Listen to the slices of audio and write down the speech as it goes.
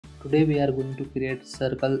Today we are going to create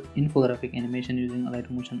circle infographic animation using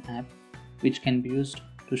alightmotion app, which can be used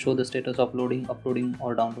to show the status of loading, uploading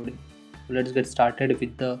or downloading. So let's get started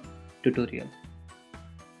with the tutorial.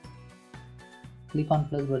 Click on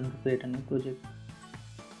plus button to create a new project.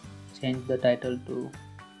 Change the title to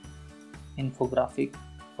infographic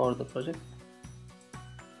for the project.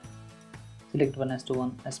 Select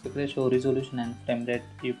 1:1 aspect ratio, resolution and frame rate.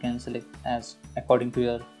 You can select as according to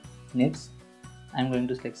your needs. I'm going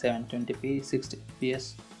to select 720p, 60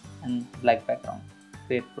 fps and black background.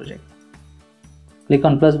 Create project. Click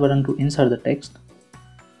on plus button to insert the text.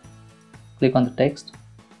 Click on the text.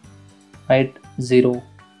 Write 0%.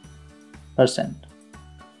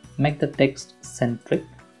 Make the text centric.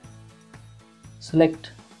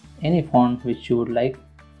 Select any font which you would like.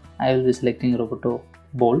 I will be selecting Roboto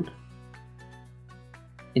Bold.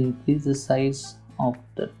 Increase the size of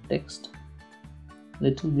the text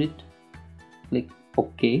little bit. Click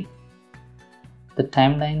OK. The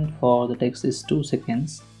timeline for the text is 2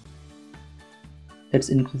 seconds. Let's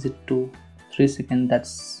increase it to 3 seconds.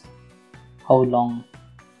 That's how long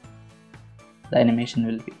the animation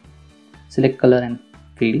will be. Select color and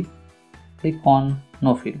fill. Click on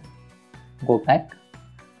no fill. Go back.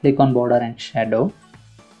 Click on border and shadow.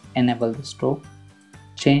 Enable the stroke.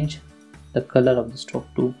 Change the color of the stroke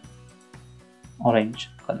to orange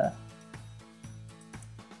color.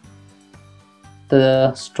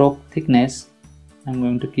 The stroke thickness I'm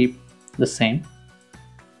going to keep the same.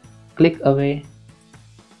 Click away.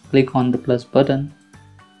 Click on the plus button.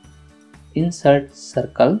 Insert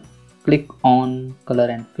circle. Click on color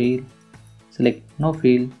and fill. Select no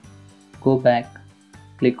fill. Go back.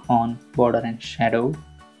 Click on border and shadow.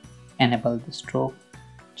 Enable the stroke.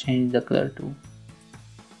 Change the color to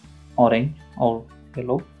orange or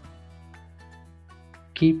yellow.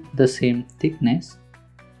 Keep the same thickness.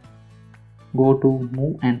 Go to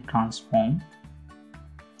move and transform.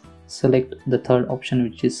 Select the third option,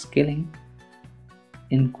 which is scaling.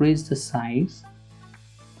 Increase the size.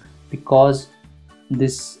 Because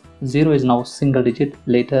this 0 is now single digit,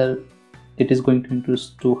 later it is going to increase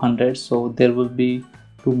to 100, so there will be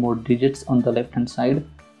 2 more digits on the left hand side,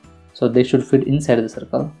 so they should fit inside the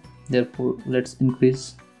circle. Therefore let's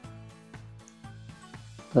increase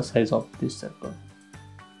the size of this circle.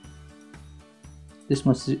 This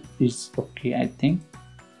much is okay, I think.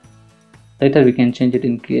 Later we can change it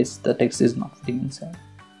in case the text is not fitting inside.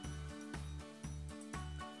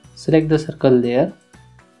 Select the circle layer.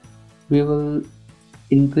 We will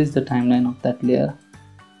increase the timeline of that layer,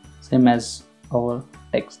 same as our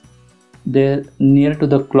text. There, near to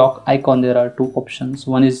the clock icon, there are 2 options.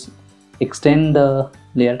 One is extend the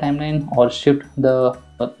layer timeline or shift the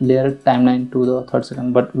layer timeline to the 3rd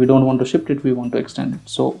second, but we don't want to shift it, we want to extend it.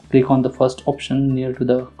 So click on the first option near to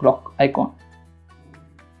the clock icon.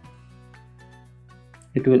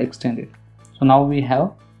 It will extend it. So now we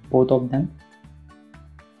have both of them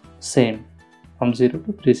same from 0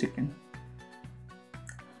 to 3 seconds.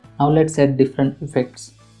 Now let's add different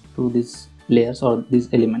effects to these layers or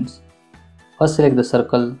these elements. First select the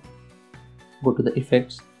circle, go to the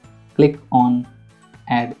effects, click on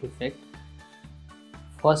add effect.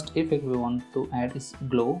 First effect we want to add is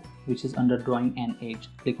glow, which is under drawing an edge.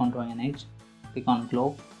 Click on drawing an edge, click on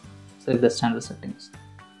glow, select the standard settings.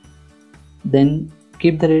 Then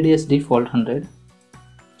keep the radius default 100,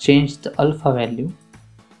 change the alpha value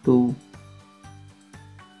to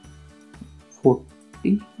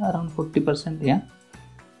 40, around 40%, yeah.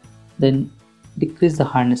 Then decrease the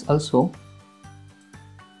hardness also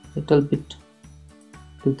little bit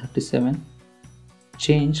to 37.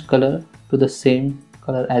 Change color to the same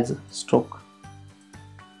color as stroke.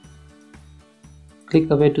 Click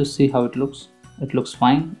away to see how it looks. It looks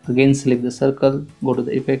fine. Again select the circle, go to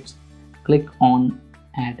the effects, click on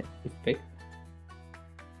add effect,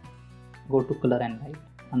 go to color and light.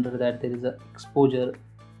 Under that there is a exposure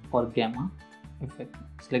or gamma effect.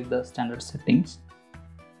 Select the standard settings,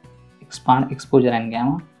 expand exposure and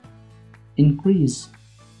gamma, increase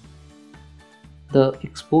the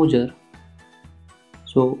exposure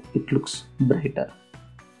so it looks brighter.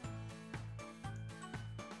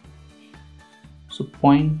 So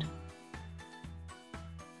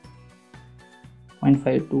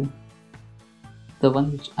 0.5 to the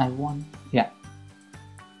one which I want, yeah.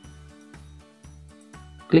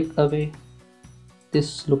 Click away.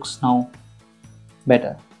 This looks now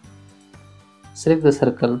better. Select the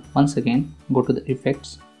circle once again, go to the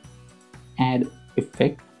effects, add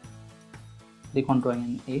effect, click on drawing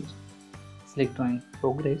an edge, select drawing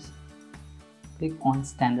progress, click on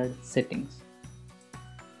standard settings,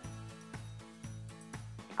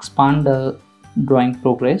 expand the drawing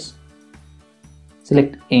progress,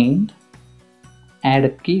 select end, add a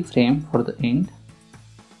keyframe for the end,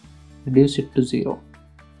 reduce it to 0.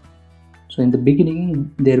 So in the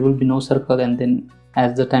beginning there will be no circle, and then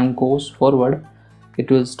as the time goes forward it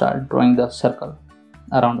will start drawing the circle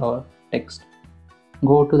around our text.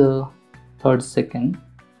 Go to the 3rd second,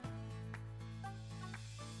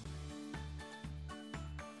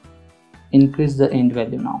 increase the end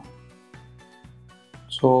value now.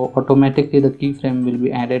 So automatically the keyframe will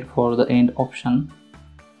be added for the end option,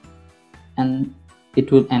 and it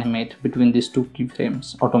will animate between these two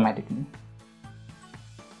keyframes automatically.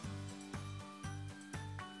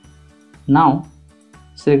 Now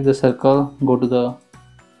select the circle, go to the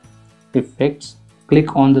effects,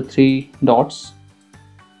 click on the 3 dots,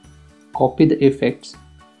 copy the effects,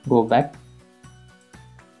 go back,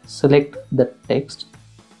 select the text,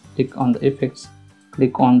 click on the effects,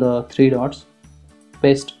 click on the 3 dots,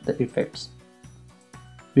 paste the effects.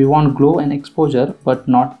 We want glow and exposure but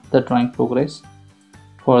not the drawing progress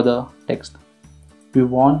for the text. We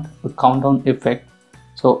want a countdown effect,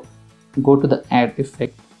 so go to the add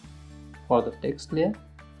effect for the text layer,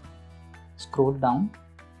 scroll down,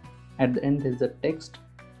 at the end there is a text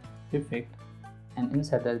effect, and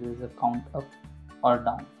inside there is a count up or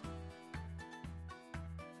down.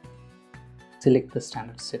 Select the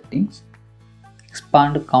standard settings,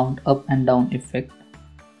 expand count up and down effect,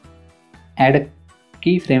 add a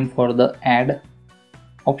keyframe for the add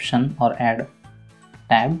option or add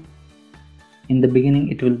tab. In the beginning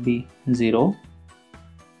it will be 0.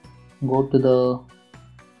 Go to the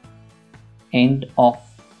end of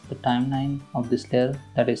the timeline of this layer,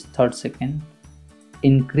 that is 3rd second,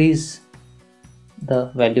 increase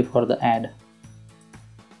the value for the add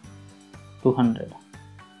to 100.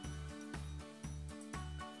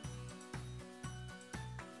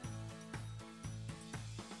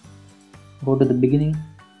 Go to the beginning,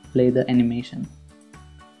 play the animation.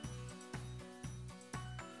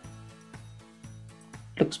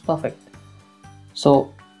 Looks perfect.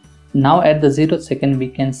 So now at the 0th second we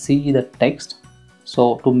can see the text.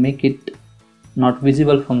 So to make it not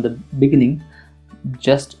visible from the beginning,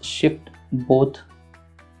 just shift both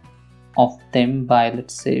of them by,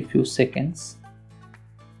 let's say, a few seconds.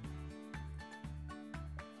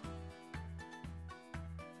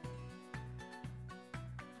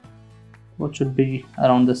 What should be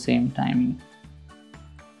around the same timing,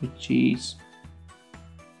 which is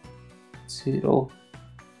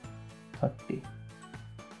 0:30.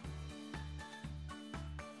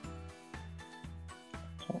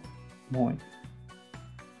 So move it,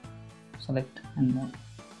 select and move.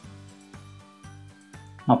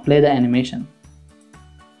 Now play the animation.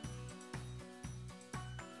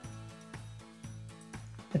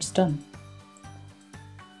 It's done.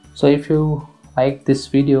 So if you like this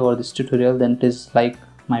video or this tutorial, then please like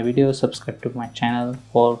my video, subscribe to my channel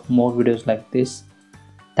for more videos like this.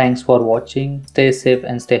 Thanks for watching. Stay safe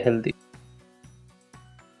and stay healthy.